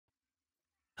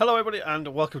Hello everybody and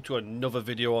welcome to another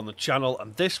video on the channel,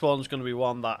 and this one's going to be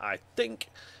one that I think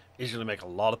is going to make a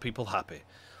lot of people happy.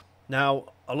 Now,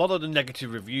 a lot of the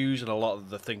negative reviews and a lot of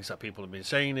the things that people have been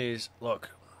saying is, look,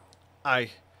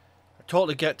 I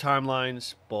totally get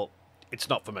timelines, but it's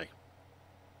not for me.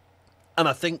 And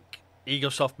I think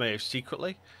Egosoft may have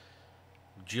secretly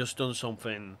just done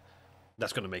something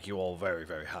that's going to make you all very,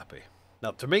 very happy.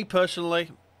 Now, to me personally,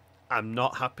 I'm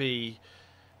not happy.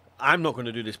 I'm not going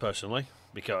to do this personally,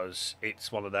 because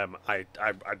it's one of them. I'd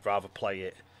rather play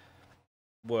it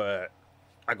where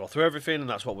I go through everything, and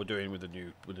that's what we're doing with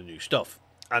the new stuff.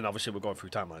 And obviously, we're going through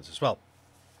timelines as well.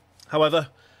 However,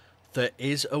 there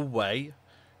is a way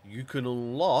you can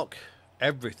unlock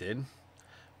everything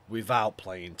without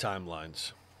playing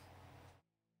timelines.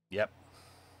 Yep,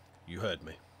 you heard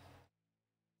me.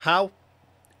 How?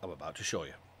 I'm about to show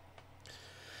you.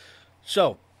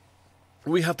 So,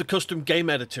 we have the custom game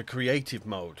editor creative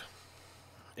mode.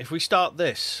 If we start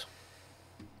this,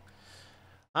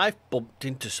 I've bumped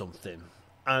into something,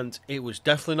 and it was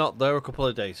definitely not there a couple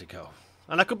of days ago.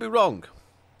 And I could be wrong,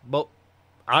 but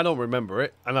I don't remember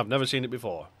it, and I've never seen it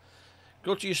before.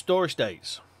 Go to your storage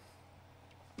dates.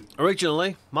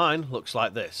 Originally, mine looks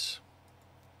like this.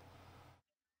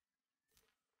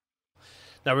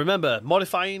 Now remember,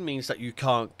 modifying means that you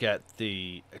can't get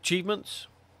the achievements.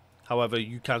 However,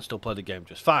 you can still play the game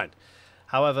just fine.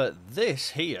 However,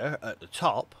 this here at the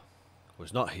top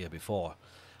was not here before.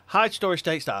 Hide storage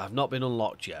states that have not been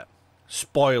unlocked yet.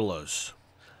 Spoilers.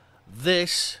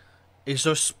 This is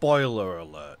a spoiler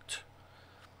alert.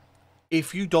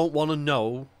 If you don't want to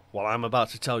know what I'm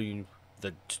about to tell you,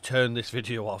 then turn this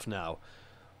video off now.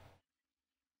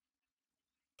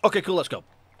 Okay, cool, let's go.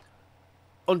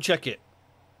 Uncheck it.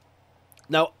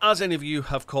 Now, as any of you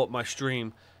have caught my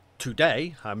stream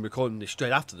today, I'm recording this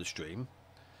straight after the stream,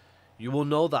 you will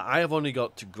know that I have only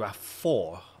got to graph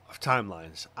 4 of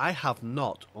timelines. I have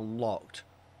not unlocked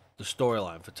the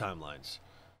storyline for timelines.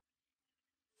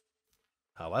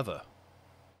 However,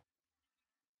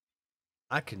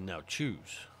 I can now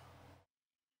choose.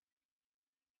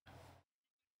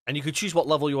 And you can choose what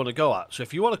level you want to go at. So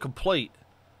if you want to complete,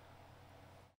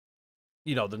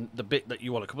 you know, the bit that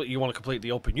you want to complete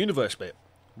the open universe bit,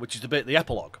 which is the bit, the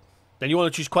epilogue, then you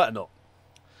want to choose quite a nut.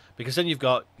 Because then you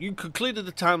completed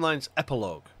the timeline's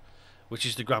epilogue, which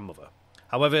is the grandmother.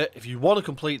 However, if you want to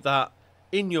complete that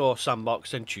in your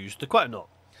sandbox, then choose the quite a nut.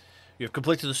 You have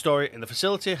completed the story in the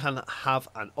facility and have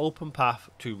an open path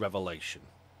to revelation.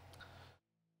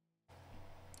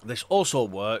 This also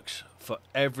works for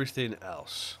everything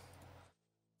else.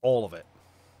 All of it.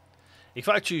 If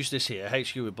I choose this here,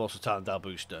 HQ with Bolsatan Dal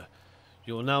Booster,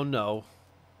 you will now know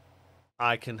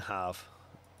I can have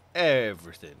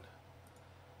everything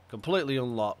completely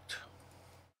unlocked.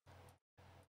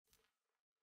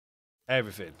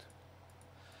 Everything.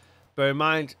 Bear in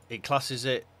mind, it classes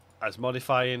it as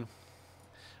modifying,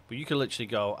 but you can literally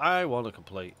go, I want to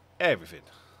complete everything.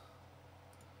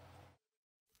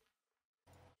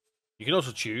 You can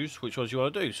also choose which ones you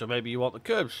want to do. So maybe you want the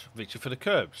curbs, victory for the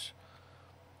curbs.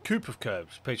 Coop of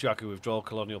curbs, patriarchal withdrawal,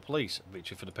 colonial police,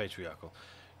 victory for the patriarchal.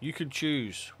 You can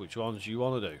choose which ones you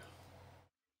want to do.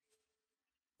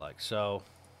 Like so.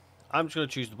 I'm just going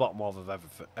to choose the bottom half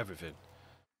of everything.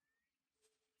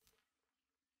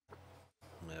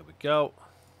 There we go.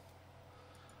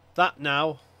 That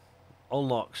now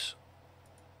unlocks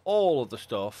all of the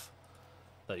stuff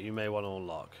that you may want to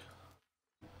unlock.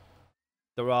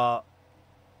 There are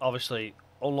obviously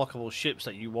unlockable ships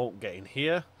that you won't get in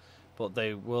here, but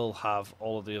they will have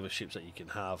all of the other ships that you can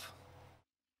have.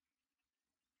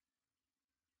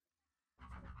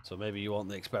 So maybe you want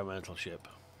the experimental ship.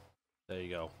 There you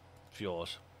go. It's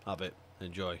yours. Have it.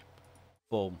 Enjoy.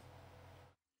 Boom.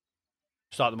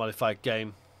 Start the modified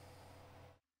game.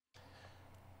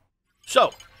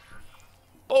 So,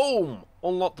 boom!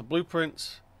 Unlock the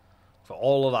blueprints for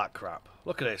all of that crap.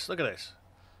 Look at this. Look at this.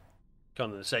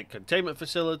 Condensate containment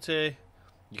facility.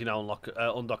 You can now unlock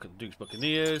the Duke's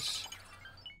Buccaneers.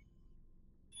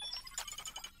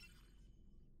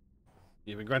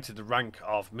 You've been granted the rank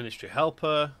of Ministry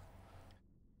Helper.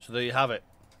 So there you have it.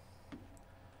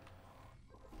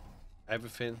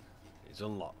 Everything is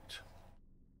unlocked.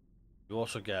 You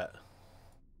also get,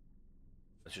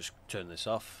 let's just turn this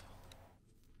off,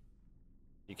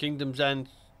 your Kingdom's End,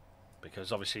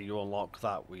 because obviously you unlock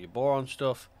that with your boron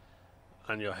stuff,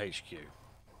 and your HQ.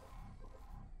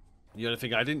 The only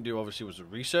thing I didn't do obviously was the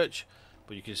research,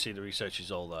 but you can see the research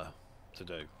is all there to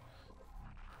do.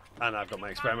 And I've got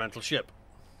my experimental ship.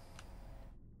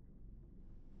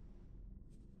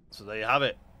 So there you have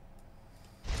it.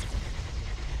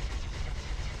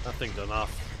 That thing done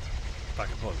off. Pack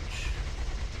a punch.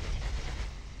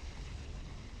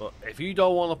 But if you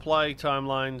don't want to play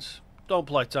timelines, don't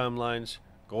play timelines.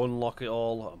 Go unlock it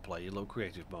all and play your low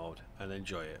creative mode and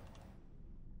enjoy it.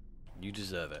 You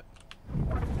deserve it.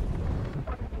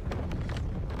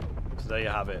 So there you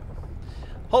have it.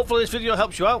 Hopefully this video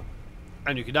helps you out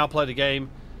and you can now play the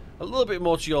game a little bit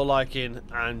more to your liking,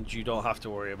 and you don't have to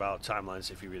worry about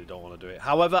timelines if you really don't want to do it.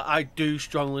 However, I do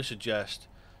strongly suggest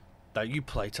that you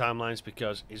play timelines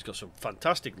because it's got some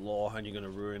fantastic lore and you're going to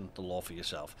ruin the lore for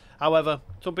yourself. However,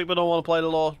 some people don't want to play the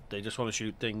lore, they just want to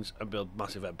shoot things and build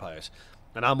massive empires.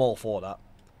 And I'm all for that.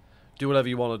 Do whatever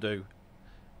you want to do.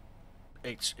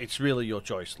 It's really your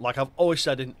choice. Like I've always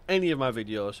said in any of my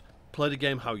videos, play the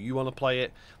game how you want to play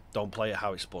it. Don't play it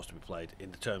how it's supposed to be played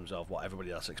in the terms of what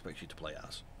everybody else expects you to play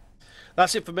as.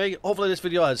 That's it for me. Hopefully this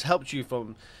video has helped you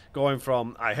from going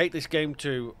from I hate this game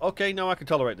to okay, now I can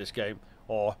tolerate this game,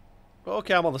 or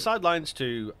okay, I'm on the sidelines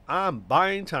to I'm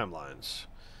buying timelines.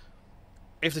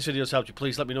 If this video has helped you,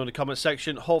 please let me know in the comment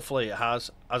section. Hopefully it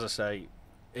has. As I say,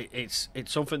 it's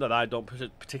something that I don't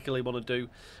particularly want to do,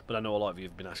 but I know a lot of you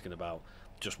have been asking about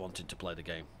just wanting to play the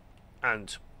game,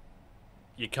 and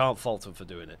you can't fault them for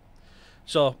doing it.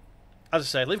 So, as I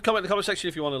say, leave a comment in the comment section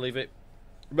if you want to leave it.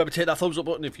 Remember to hit that thumbs up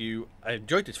button if you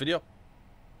enjoyed this video.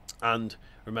 And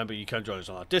remember, you can join us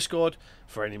on our Discord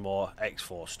for any more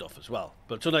X4 stuff as well.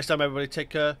 But until next time, everybody, take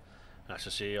care. And I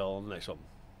shall see you all on the next one.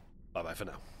 Bye-bye for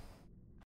now.